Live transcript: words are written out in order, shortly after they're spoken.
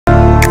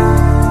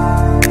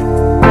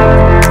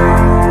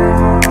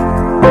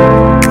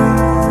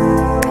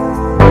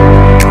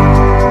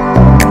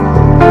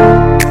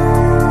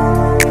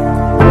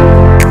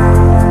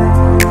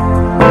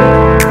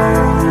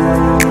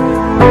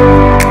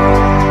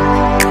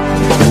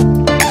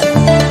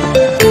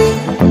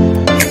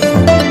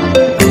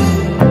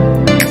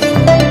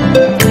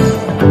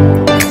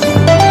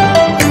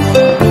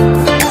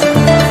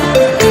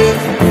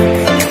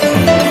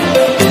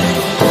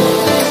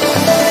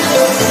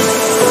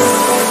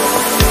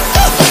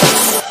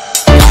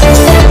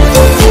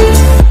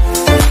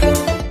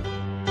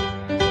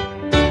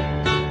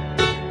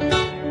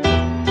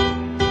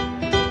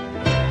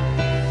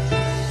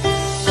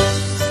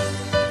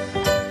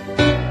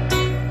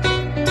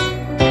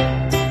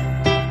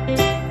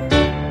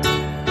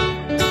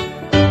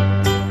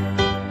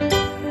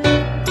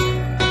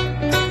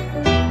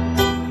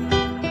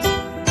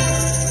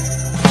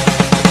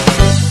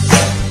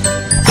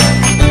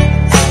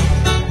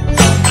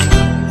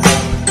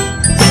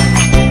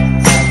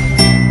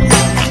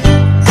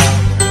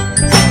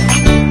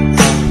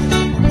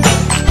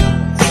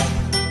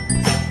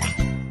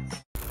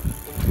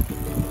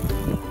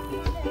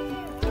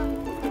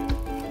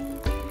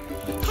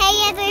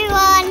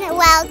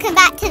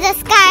back to the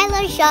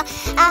Skyla show.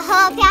 I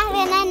hope you're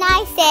having a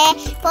nice day.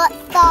 But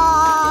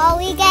before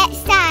we get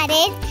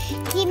started,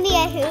 give me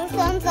a huge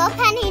thumbs up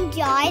and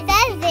enjoy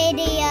the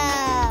video.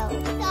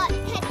 So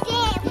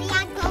today we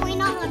are going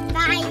on a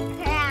bike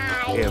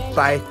ride. A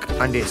bike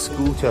and a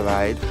scooter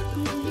ride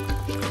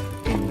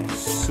in a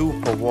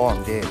super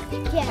warm day.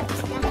 Yeah.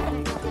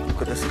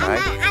 Look at the sky.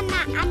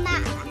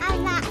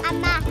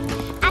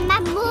 And my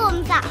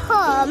mum's at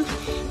home,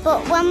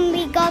 but when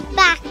we go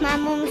back, my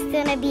mum's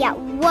gonna be at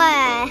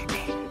work.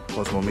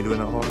 What's Mummy doing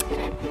at home?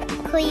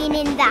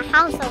 Cleaning the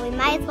house, so we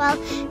might as well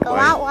go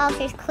out while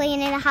she's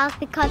cleaning the house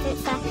because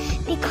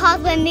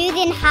we're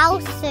moving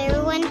house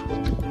soon.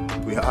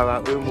 We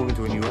are moving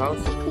to a new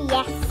house.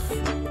 Yes.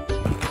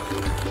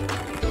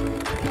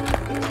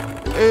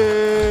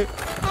 Hey.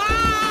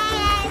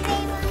 Hi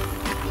everyone.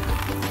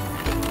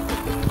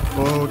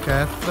 Oh,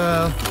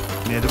 careful.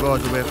 Near the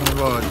road, away from the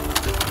road.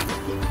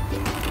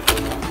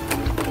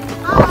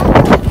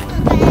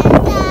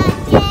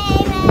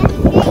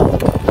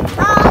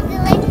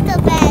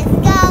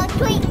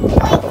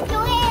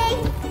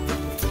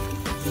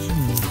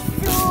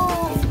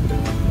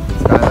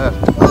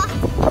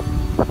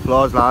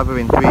 Floor's lava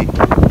in 3, 2. So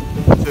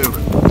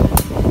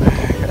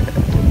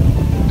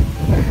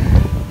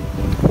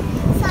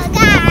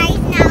guys,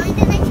 now we're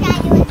gonna try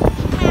doing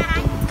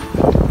hard.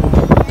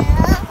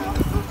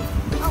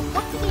 Oh,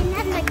 walking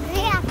on the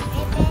grass,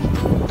 baby.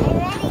 Are you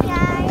ready,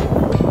 guys?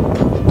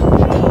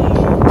 3,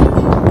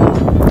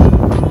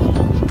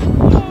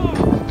 2,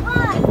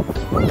 1,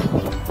 wait.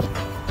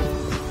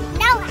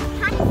 No, I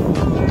can't.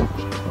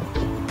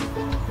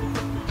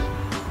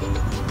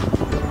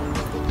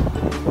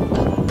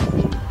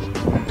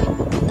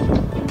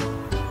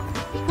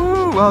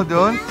 Well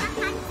done.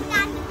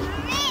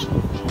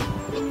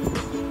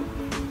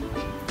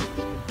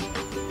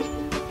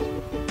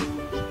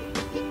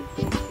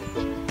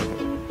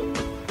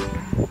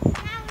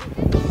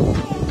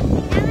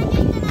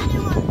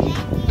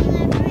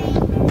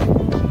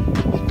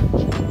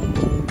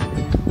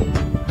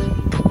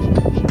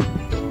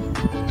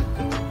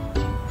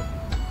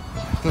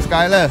 So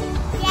Skyla,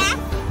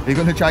 Yeah? are you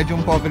going to try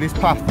jump over this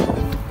path?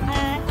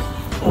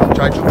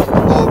 Try jump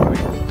over it.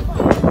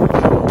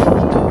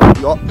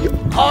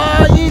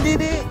 Oh, you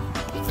did it!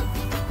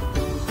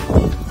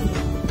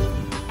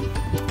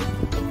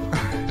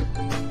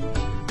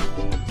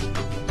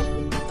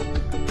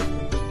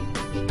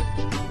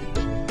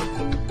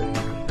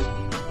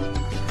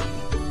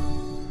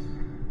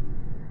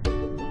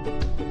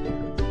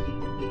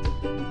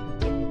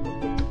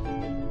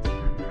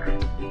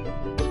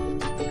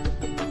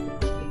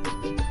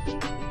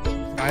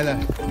 Skyla,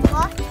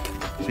 What?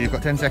 so you've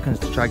got 10 seconds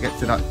to try get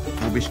to that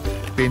rubbish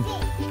bin.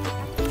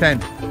 10,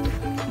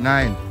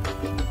 9,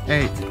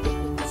 8,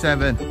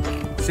 7,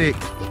 6,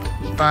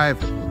 5,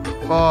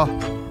 4,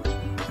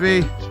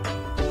 3,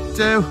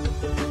 2,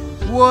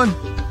 1.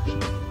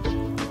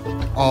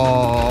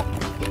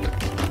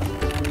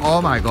 Oh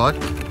my God.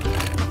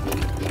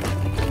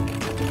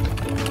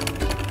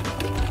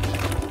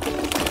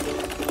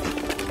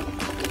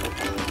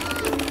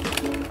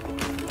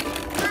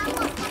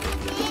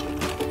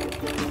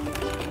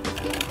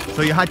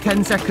 So you had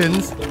 10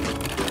 seconds.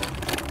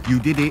 You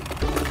did it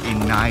in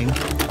 9.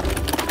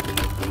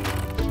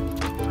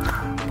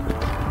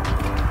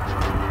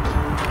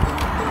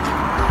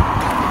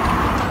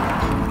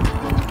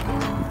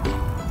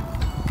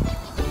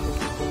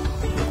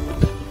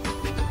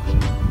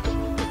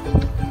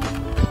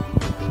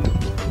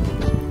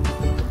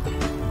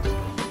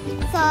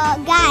 So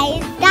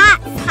guys,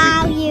 that's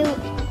how you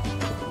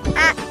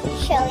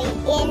actually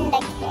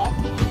indicate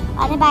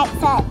on a bike.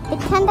 So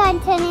pretend I'm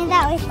turning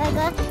that way, so I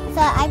go. So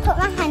I put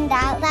my hand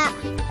out that,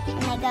 and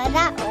I go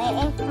that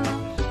way.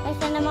 I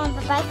send them on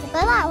the bike to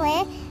go that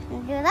way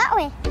and do that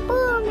way.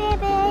 Boom,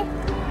 baby.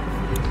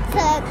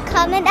 So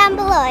comment down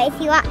below if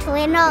you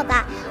actually know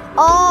that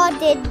or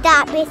did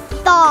that before.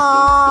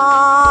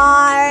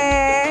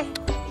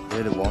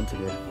 Really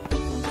wanted it.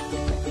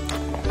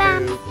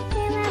 Bam.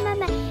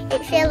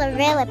 It's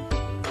really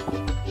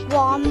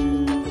warm,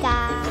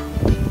 guys.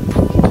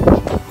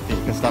 You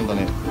can stand on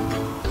it.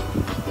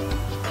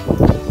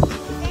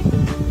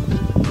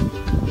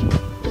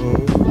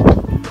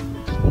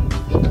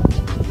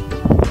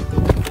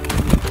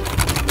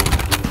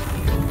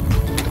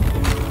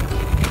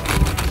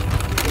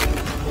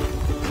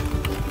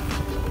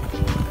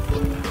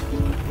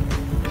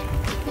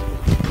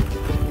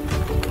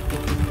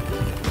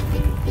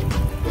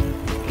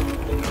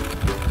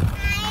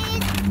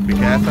 Be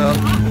careful.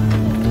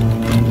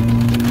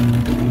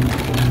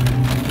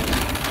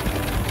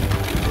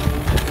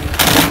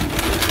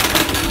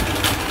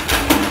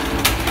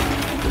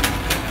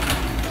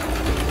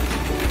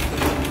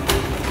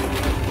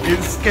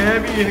 It's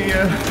scary in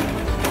here.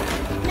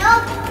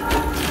 Nope.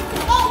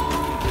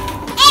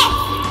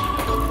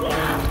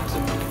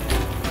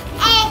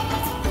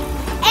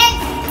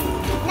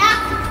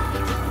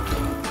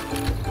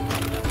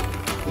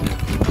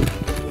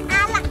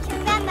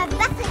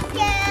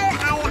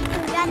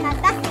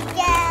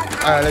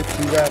 I like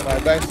to ride my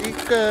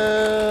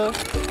bicycle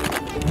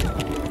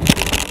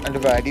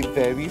and ride it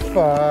very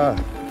far.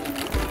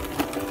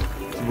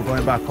 So we're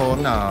going back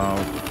home now.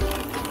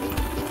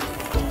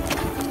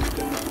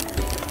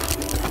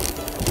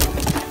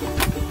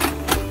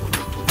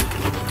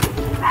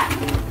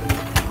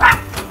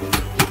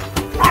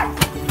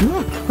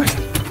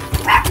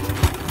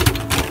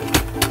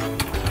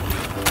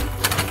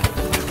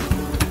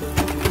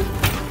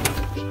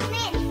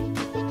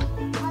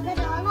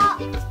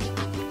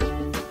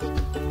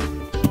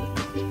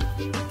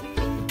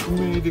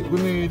 We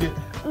made it.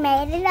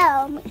 Made it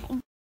home.